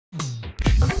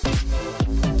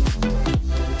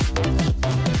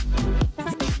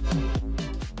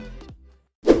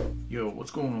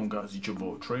What's going on, guys? It's your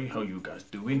boy Trey. How you guys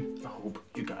doing? I hope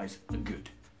you guys are good.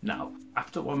 Now,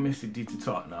 after what Messi did to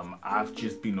Tottenham, I've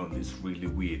just been on this really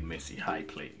weird Messi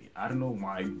hype lately. I don't know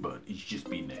why, but it's just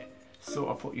been there. So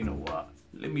I thought, you know what?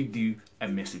 Let me do a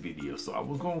Messi video. So I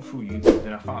was going through YouTube,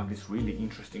 then I found this really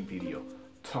interesting video.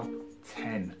 Top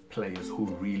 10 players who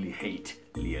really hate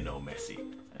Lionel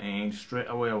Messi. And straight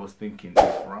away I was thinking,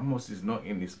 if Ramos is not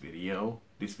in this video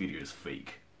is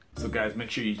fake. So guys, make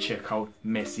sure you check out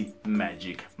Messi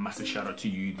Magic. Massive shout out to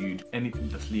you, dude. Anything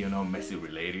that's Lionel Messi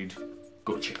related,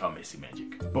 go check out Messi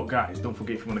Magic. But guys, don't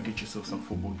forget, if you want to get yourself some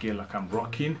football gear like I'm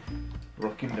rocking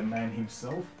the man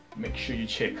himself, make sure you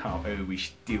check out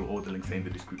Wish Deal. All the links are in the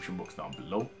description box down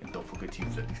below. And don't forget to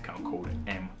use the discount code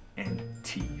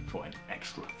MNT for an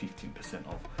extra 15%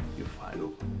 off your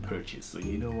final purchase. So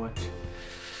you know what?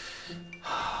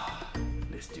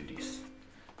 Let's do this.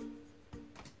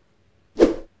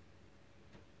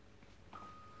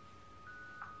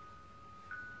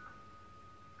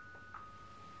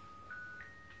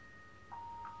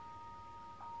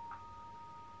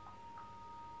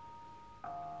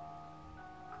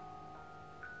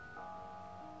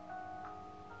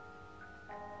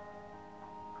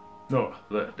 Oh,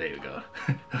 there you go.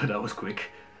 That was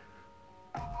quick.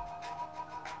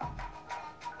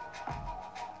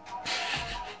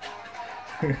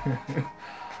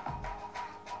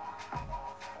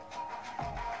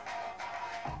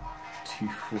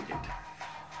 Two-footed.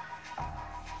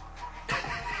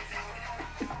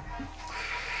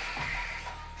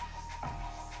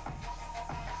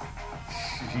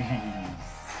 Jeez.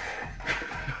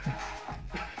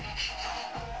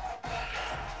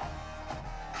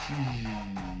 Jeez.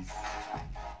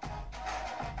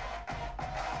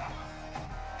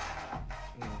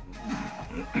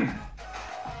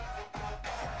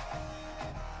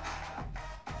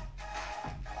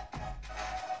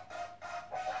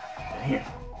 Damn.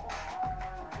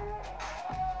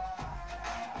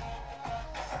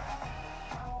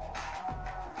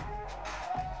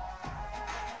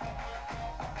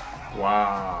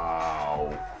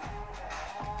 Wow.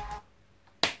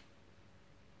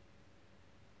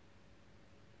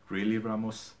 Really,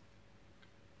 Ramos?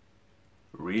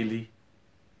 Really?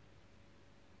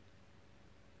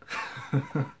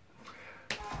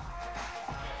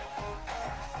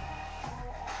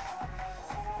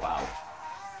 Wow.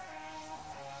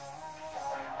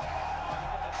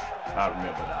 I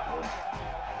remember that one.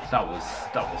 That was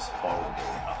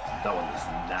horrible. That one was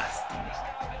nasty.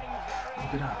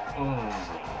 Look at that. Oh.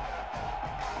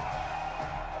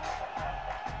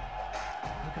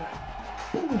 Look at that.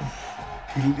 Oof.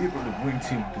 He literally went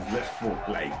in with his left foot,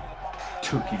 like,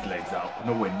 took his legs out,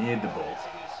 nowhere near the ball.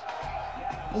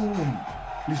 Boom!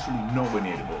 Literally nowhere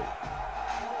near the ball.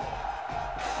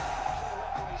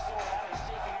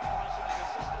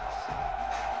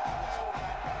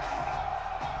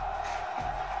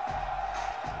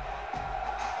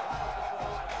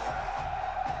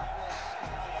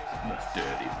 That's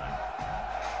dirty, man.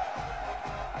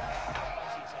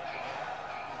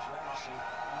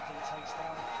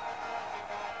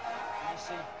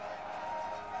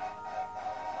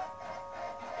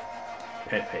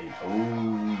 Pepe,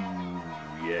 oh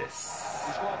yes.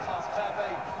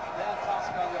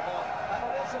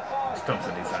 Stumps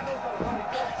on his hand.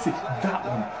 See that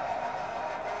one.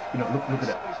 You know, look at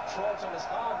that.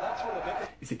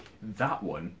 You see that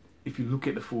one. If you look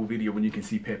at the full video, when you can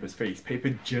see Pepe's face,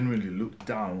 Pepe generally looked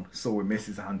down, saw where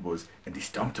Messi's hand was, and he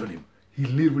stomped on him. He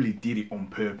literally did it on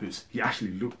purpose. He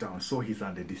actually looked down, saw his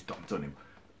hand, and he stomped on him.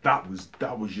 That was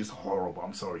just horrible.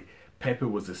 I'm sorry. Pepe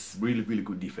was a really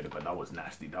good defender, but that was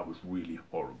nasty. That was really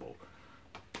horrible.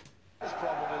 Look,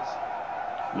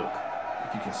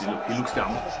 if you can see, look, he looks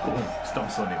down, boom,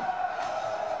 stomps on him.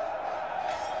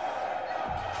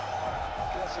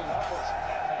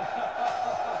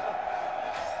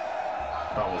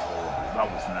 That was horrible. That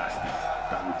was nasty.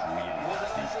 That was really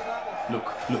nasty.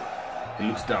 Look. He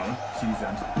looks down, sees his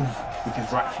hands, poof, with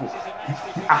his right foot.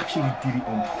 He actually did it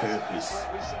on purpose.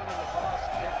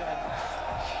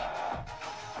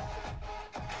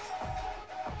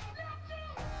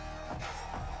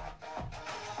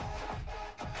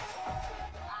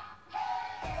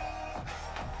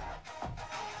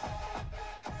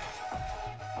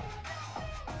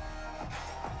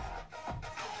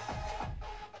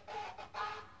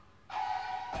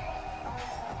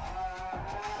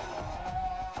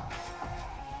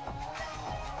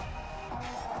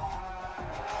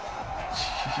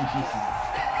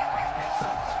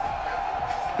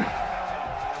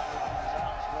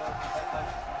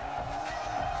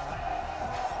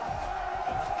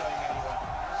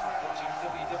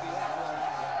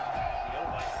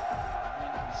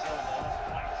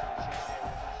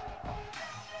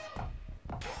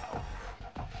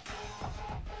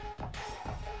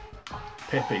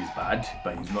 Pepe is bad,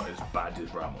 but he's not as bad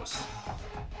as Ramos.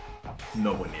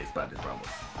 Nowhere near as bad as Ramos.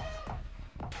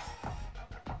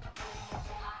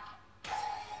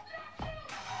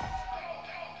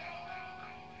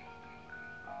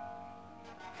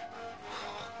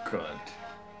 God.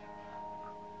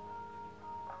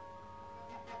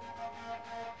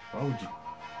 Why would you?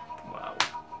 Wow.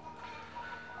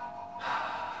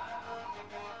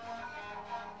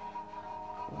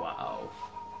 Wow.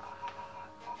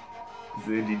 Is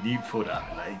there any need for that?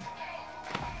 Like,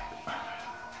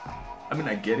 I mean,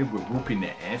 I get it, we're whooping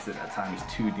their ass at that time. It's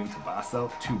 2-0 to Barca,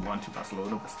 2-1 to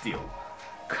Barcelona, but still,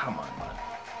 come on, man.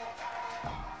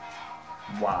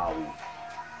 Wow.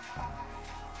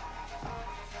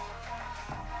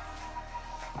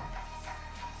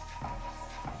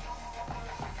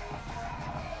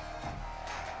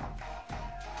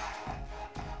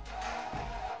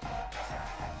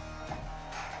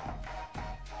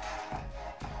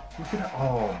 Look at that.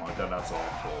 Oh my god, that's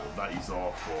awful. That is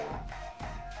awful.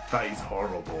 That is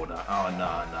horrible. That, oh,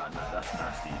 no, that's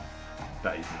nasty.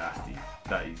 That is nasty.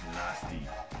 That is nasty.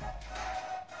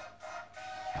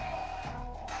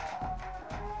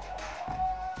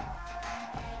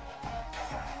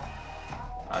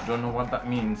 I don't know what that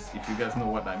means. If you guys know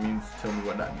what that means, tell me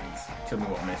what that means. Tell me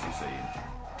what Messi's saying.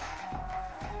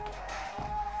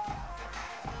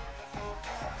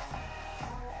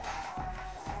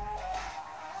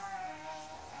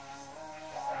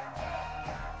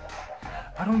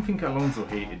 I don't think Alonso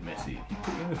hated Messi. He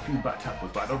put in a few back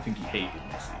tackles, but I don't think he hated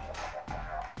Messi.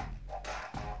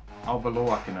 Alvaro,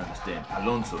 I can understand.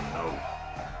 Alonso, no.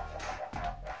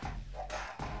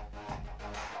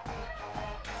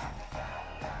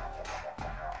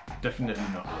 Definitely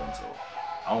not Alonso.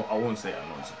 I won't say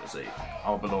Alonso per se.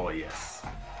 Alvaro, yes.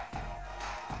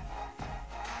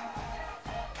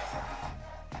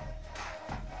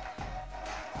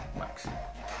 Maxi.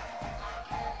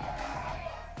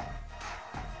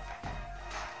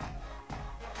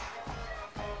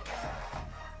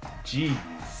 Jeez.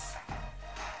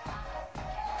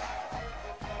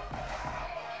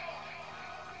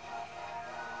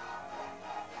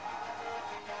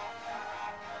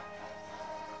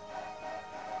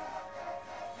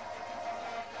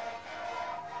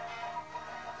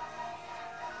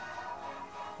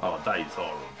 Oh, that is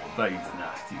horrible. That is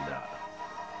nasty, that.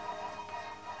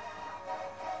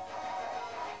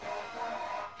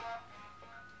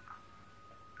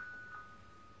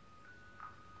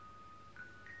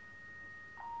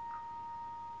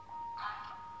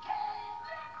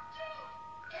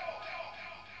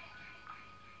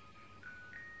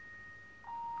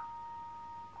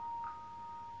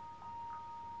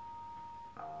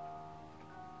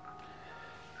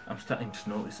 I'm starting to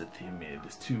notice a theme here.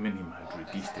 There's too many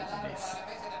Madridistas in this.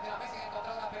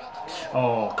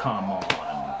 Oh, come on.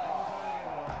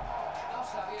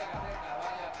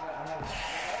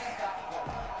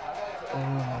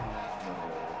 Oh.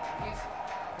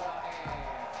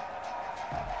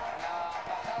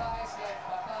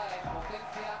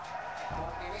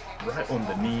 Right on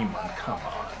the knee, man. Come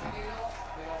on.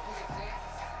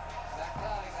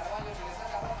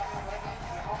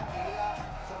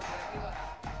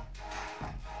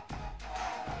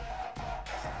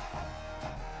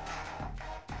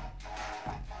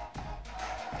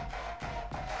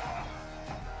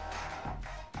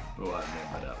 Oh, I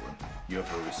remember that one. You're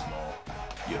very small.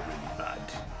 You're really bad.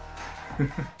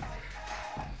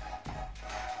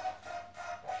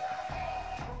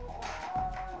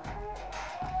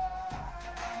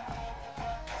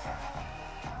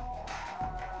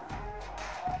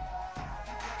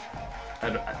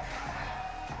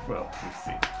 Well, we'll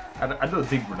see. I don't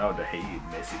think Ronaldo hated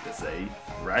Messi per se.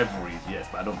 Rivalries, yes,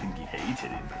 but I don't think he hated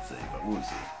him per se, but we'll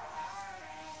see.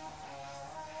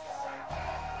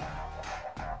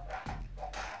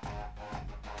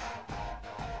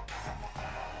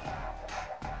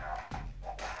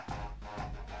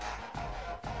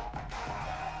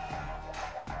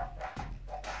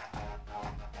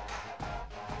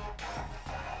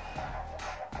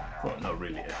 Well, not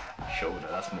really a shoulder,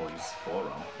 that's more his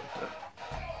forearm. But,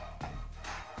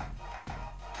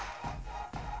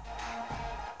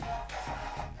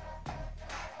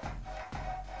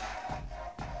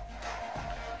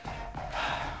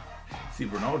 see,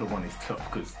 Ronaldo one is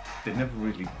tough because they never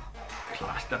really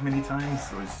clashed that many times,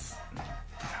 so it's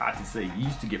hard to say. He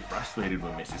used to get frustrated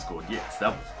when Messi scored. Yes, that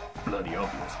was bloody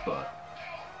obvious, but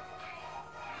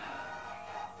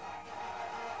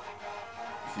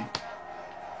see.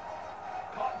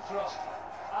 Thrust,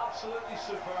 absolutely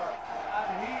superb,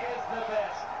 and he is the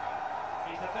best.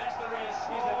 He's the best there is,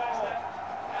 he's the best there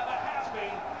ever has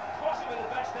been, possibly the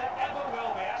best there ever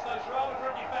will be. As those Real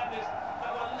Madrid defenders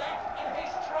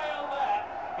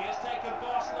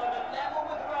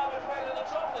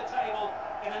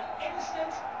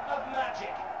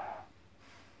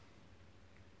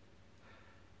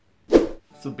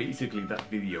So basically that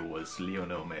video was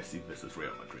Lionel Messi versus Real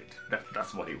Madrid.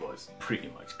 That's what it was, pretty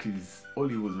much, because all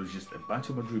it was just a bunch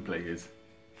of Madrid players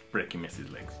breaking Messi's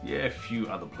legs. Yeah, a few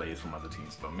other players from other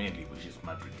teams, but mainly it was just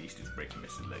Madridistas breaking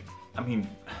Messi's legs. I mean,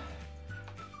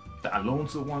 the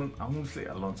Alonso one, I won't say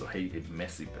Alonso hated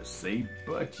Messi per se,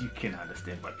 but you can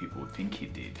understand why people would think he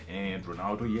did. And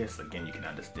Ronaldo, yes, again, you can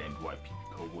understand why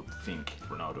people would think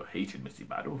Ronaldo hated Messi,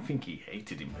 but I don't think he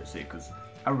hated him per se, because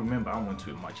I remember I went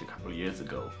to a match a couple of years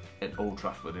ago at Old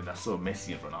Trafford and I saw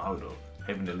Messi and Ronaldo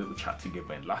having a little chat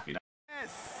together and laughing.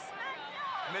 Yes!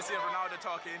 Messi and Ronaldo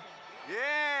talking.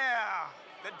 Yeah!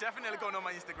 They're definitely going on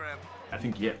my Instagram. I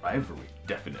think, yeah, rivalry,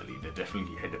 definitely. They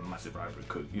definitely had a massive rivalry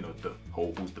because, you know, the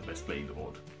whole who's the best player in the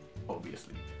world,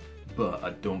 obviously. But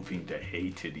I don't think they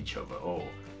hated each other, or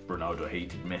Ronaldo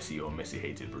hated Messi or Messi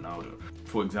hated Ronaldo.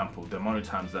 For example, the amount of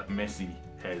times that Messi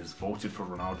has voted for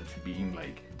Ronaldo to be in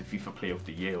like the FIFA Player of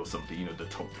the Year or something, you know, the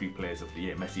top 3 players of the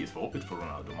year, Messi has voted for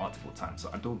Ronaldo multiple times, so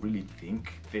I don't really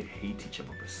think they hate each other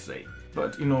per se.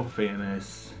 But in all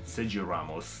fairness, Sergio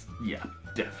Ramos, yeah,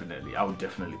 definitely, I would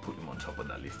definitely put him on top of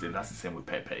that list, and that's the same with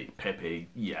Pepe. Pepe,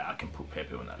 yeah, I can put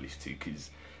Pepe on that list too, because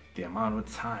the amount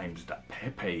of times that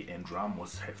Pepe and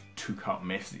Ramos have took out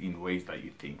Messi in ways that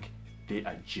you think they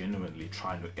are genuinely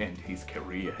trying to end his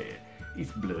career here,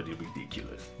 it's bloody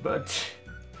ridiculous. But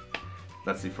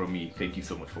that's it from me. Thank you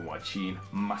so much for watching.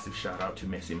 Massive shout out to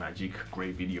Messi Magic.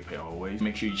 Great video player always.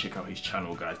 Make sure you check out his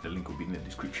channel, guys. The link will be in the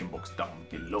description box down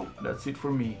below. That's it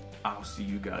from me. I'll see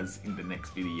you guys in the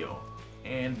next video.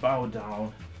 And bow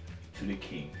down to the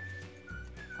king.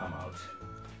 I'm out.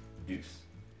 Deuce.